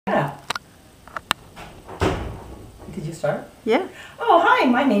Yeah. Did you start? Yeah. Oh, hi,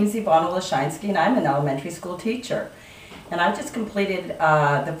 my name is Ivana Lashinsky and I'm an elementary school teacher. And I just completed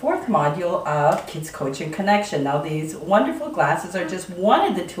the 4th module of Kids Coaching Connection. Now these wonderful glasses are just one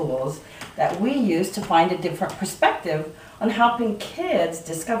of the tools that we use to find a different perspective on helping kids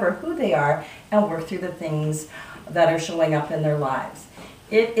discover who they are and work through the things that are showing up in their lives.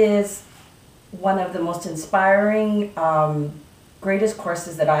 It is one of the most inspiring, greatest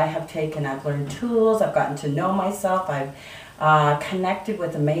courses that I have taken. I've learned tools, I've gotten to know myself, I've connected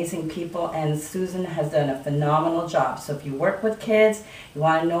with amazing people, and Susan has done a phenomenal job. So if you work with kids, you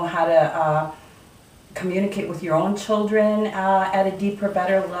want to know how to communicate with your own children at a deeper,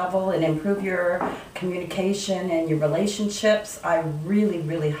 better level and improve your communication and your relationships, I really,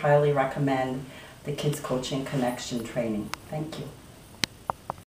 really highly recommend the Kids Coaching Connection training. Thank you.